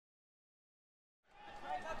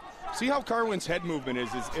See how Carwin's head movement is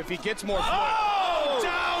if he gets more foot. Oh!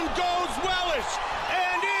 Down goes Wellish,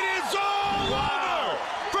 and it is all over!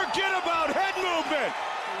 Forget about head movement!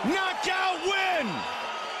 Knockout win!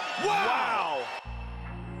 Wow!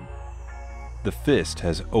 The fist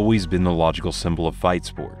has always been the logical symbol of fight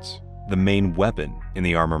sports, the main weapon in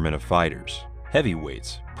the armament of fighters.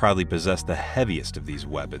 Heavyweights proudly possessed the heaviest of these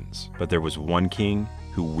weapons, but there was one king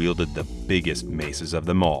who wielded the biggest maces of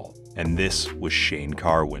them all, and this was Shane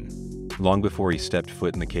Carwin. Long before he stepped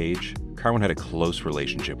foot in the cage, Carwin had a close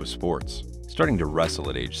relationship with sports. Starting to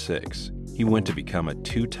wrestle at age 6, he went to become a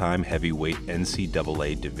 2-time heavyweight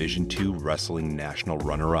NCAA Division II wrestling national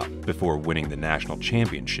runner-up before winning the national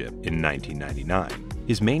championship in 1999.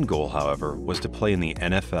 His main goal, however, was to play in the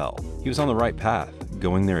NFL. He was on the right path,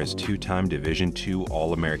 going there as 2-time Division II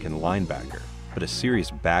All-American linebacker. But a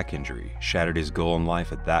serious back injury shattered his goal in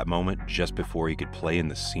life at that moment just before he could play in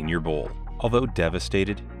the Senior Bowl. Although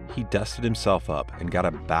devastated, he dusted himself up and got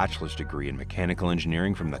a bachelor's degree in mechanical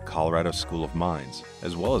engineering from the Colorado School of Mines,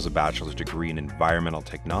 as well as a bachelor's degree in environmental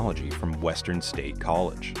technology from Western State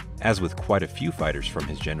College. As with quite a few fighters from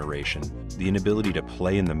his generation, the inability to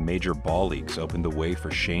play in the major ball leagues opened the way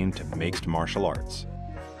for Shane to mixed martial arts.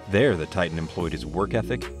 There, the Titan employed his work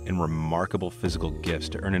ethic and remarkable physical gifts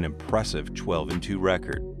to earn an impressive 12-2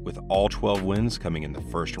 record, with all 12 wins coming in the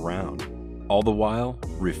first round. All the while,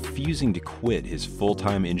 refusing to quit his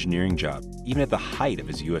full-time engineering job, even at the height of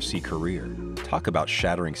his UFC career. Talk about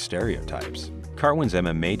shattering stereotypes. Carwin's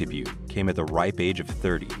MMA debut came at the ripe age of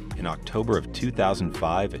 30 in October of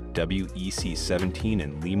 2005 at WEC 17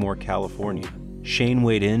 in Lemoore, California. Shane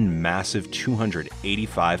weighed in massive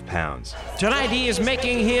 285 pounds. Tonight he is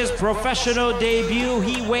making his professional debut.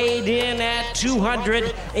 He weighed in at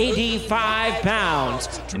 285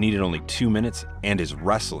 pounds. And needed only 2 minutes and his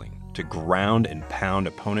wrestling to ground and pound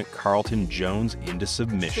opponent Carlton Jones into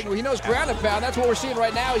submission. He knows ground and pound. That's what we're seeing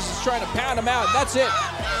right now. He's just trying to pound him out. That's it.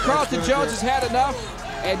 Carlton Jones has had enough.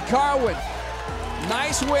 And Carwin,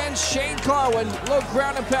 nice win. Shane Carwin, little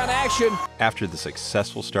ground and pound action. After the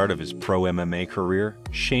successful start of his pro MMA career,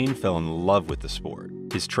 Shane fell in love with the sport.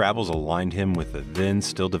 His travels aligned him with the then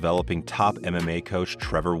still developing top MMA coach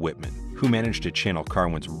Trevor Whitman, who managed to channel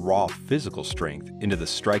Carwin's raw physical strength into the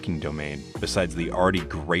striking domain besides the already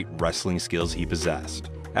great wrestling skills he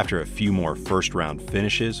possessed. After a few more first-round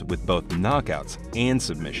finishes with both knockouts and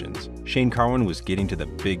submissions, Shane Carwin was getting to the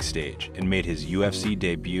big stage and made his UFC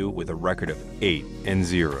debut with a record of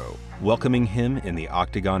 8-0. Welcoming him in the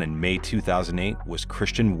octagon in May 2008 was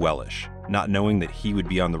Christian Wellish, not knowing that he would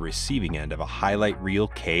be on the receiving end of a highlight reel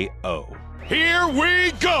KO. Here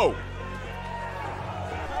we go!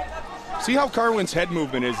 See how Carwin's head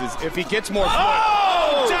movement is if he gets more foot.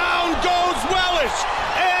 Oh! Down goes Wellish,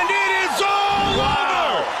 and it is all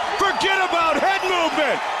over! Forget about head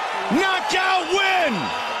movement! Knockout win!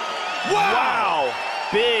 Wow!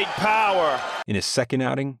 Big power! In his second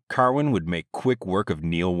outing, Carwin would make quick work of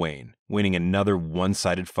Neil Wayne, winning another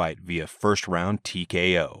one-sided fight via first-round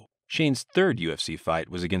TKO. Shane's third UFC fight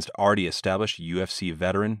was against already established UFC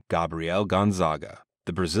veteran Gabriel Gonzaga.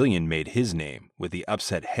 The Brazilian made his name with the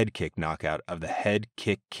upset head kick knockout of the head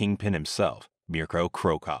kick kingpin himself, Mirko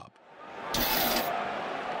Cro Cop.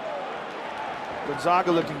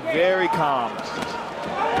 Gonzaga looking very calm.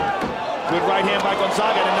 Good right hand by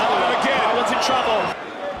Gonzaga, and another one again. Carwin's in trouble.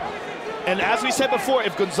 And as we said before,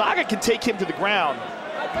 if Gonzaga can take him to the ground,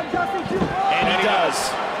 and he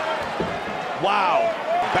does. Wow.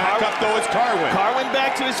 Back up though, it's Carwin. Carwin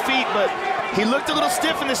back to his feet, but he looked a little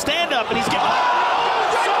stiff in the stand-up, and he's getting...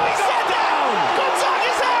 Gonzaga's down!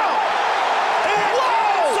 Gonzaga's out!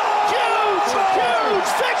 Whoa! Huge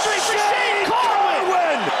victory for Shane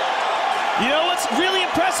Carwin! You know what's really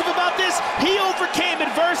impressive about this? He overcame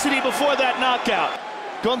adversity before that knockout.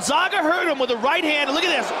 Gonzaga hurt him with a right hand. Look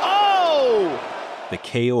at this. Oh! The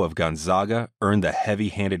KO of Gonzaga earned the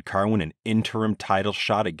heavy-handed Carwin an interim title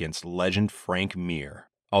shot against legend Frank Mir.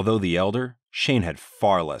 Although the elder, Shane had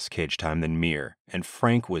far less cage time than Mir, and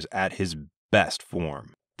Frank was at his best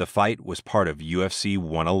form. The fight was part of UFC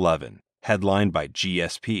 111, headlined by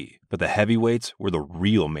GSP, but the heavyweights were the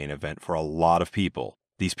real main event for a lot of people.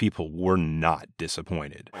 These people were not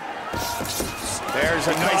disappointed. There's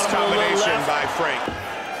a nice combination by Frank.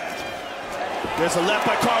 There's a left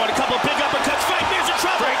by Carwin, a couple of big uppercuts. Frank Mir's in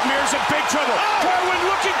trouble. Frank Mir's in big trouble. Oh! Carwin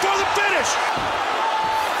looking for the finish.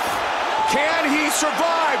 Can he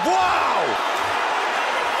survive? Wow!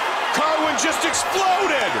 Carwin just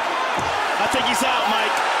exploded. I think he's out,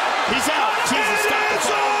 Mike. He's out. Jesus, stop the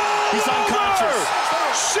fight. He's unconscious.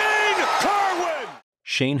 Shane Carwin!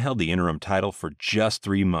 Shane held the interim title for just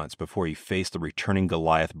 3 months before he faced the returning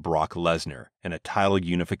Goliath Brock Lesnar in a title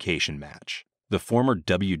unification match. The former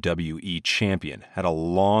WWE champion had a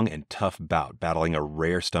long and tough bout battling a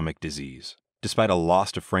rare stomach disease. Despite a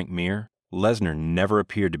loss to Frank Mir, Lesnar never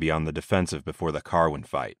appeared to be on the defensive before the Carwin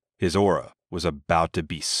fight. His aura was about to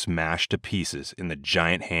be smashed to pieces in the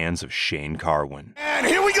giant hands of Shane Carwin. And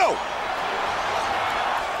here we go!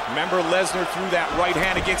 Remember, Lesnar threw that right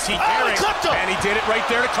hand against Heath Herring, and he did it right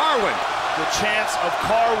there to Carwin. The chants of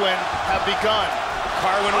Carwin have begun.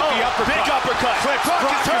 Carwin with the uppercut. Big uppercut.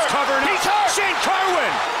 Brock is covered up. He's hurt. Shane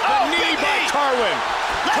Carwin. The knee by Carwin.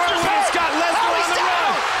 Carwin's got Lesnar on the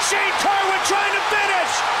run. Shane Carwin trying to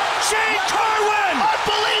finish. Shane Carwin.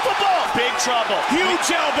 Unbelievable. Big trouble.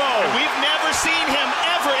 Huge elbow. We've never seen him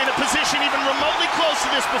ever in a position even remotely close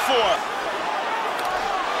to this before.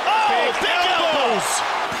 Oh, big elbows.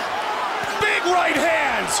 Big right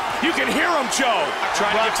hands. You can hear him, Joe.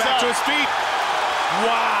 Trying to get back to his feet.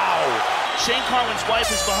 Wow. Shane Carwin's wife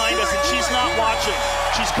is behind us, and she's not watching.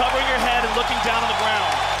 She's covering her head and looking down on the ground.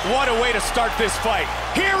 What a way to start this fight.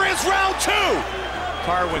 Here is round 2.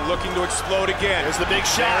 Carwin looking to explode again. There's the big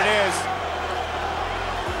shot. There it is.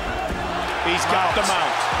 He's got the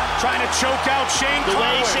mount. Trying to choke out Shane Carwin. The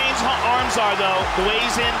way Shane's arms are, though, the way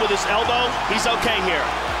he's in with his elbow, he's okay here.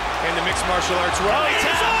 In the mixed martial arts world. Oh, it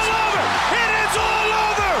is all over! It is all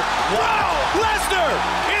over! Wow! Lesnar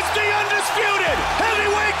is the undisputed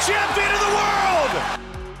heavyweight champion of the world!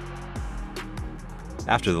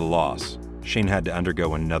 After the loss, Shane had to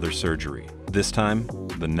undergo another surgery, this time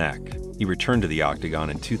the neck. He returned to the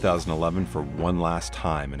octagon in 2011 for one last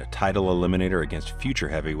time in a title eliminator against future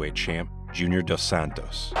heavyweight champ Junior Dos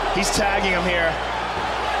Santos. He's tagging him here.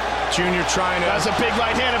 Junior trying to... That's a big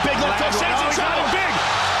right hand, a big left hook. Shane's in trouble. Big!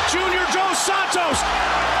 Junior Dos Santos!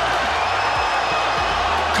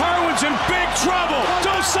 Carwin's in big trouble!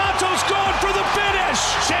 Dos Santos going for the finish!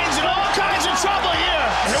 Shane's in all kinds of trouble here.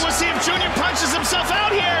 And we'll see if Junior punches himself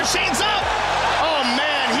out here. Shane's up! Oh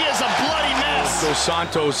man, he is a bloody mess. Dos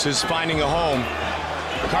Santos is finding a home.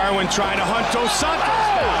 Carwin trying to hunt Dos Santos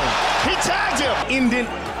down. He tagged him!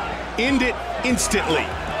 End it instantly.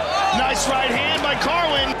 Nice right hand by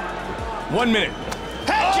Carwin. 1 minute.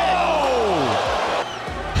 Head kick!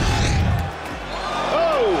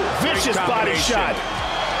 Vicious body shot.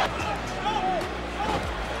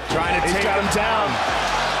 Trying to take him down.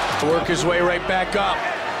 Work his way right back up.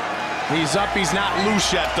 He's up, he's not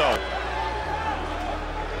loose yet though.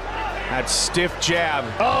 That stiff jab.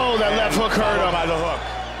 Oh, that left hook hurt him. By the hook.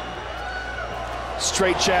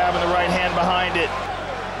 Straight jab and the right hand behind it.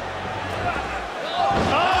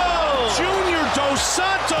 Oh! Junior Dos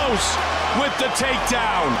Santos with the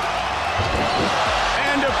takedown.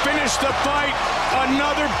 And to finish the fight,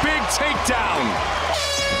 another big takedown.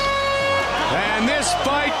 And this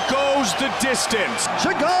fight goes the distance.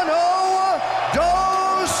 Chicano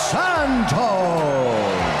Dos Santos.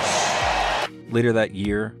 Later that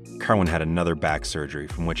year, Carwin had another back surgery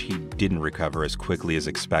from which he didn't recover as quickly as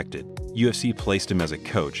expected. UFC placed him as a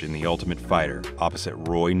coach in The Ultimate Fighter opposite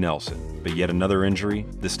Roy Nelson, but yet another injury,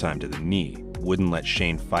 this time to the knee, wouldn't let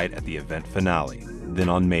Shane fight at the event finale. Then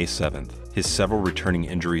on May 7th, his several returning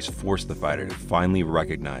injuries forced the fighter to finally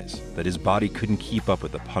recognize that his body couldn't keep up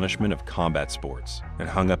with the punishment of combat sports and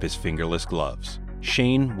hung up his fingerless gloves.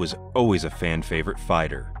 Shane was always a fan favorite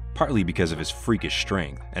fighter, partly because of his freakish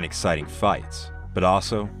strength and exciting fights, but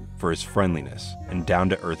also for his friendliness and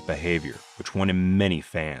down-to-earth behavior, which won him many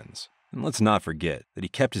fans. And let's not forget that he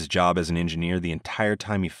kept his job as an engineer the entire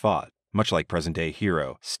time he fought, much like present-day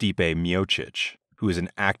hero Stipe Miocic, who is an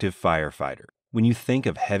active firefighter. When you think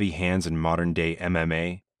of heavy hands in modern-day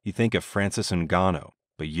MMA, you think of Francis Ngannou,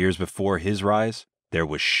 but years before his rise, there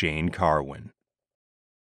was Shane Carwin.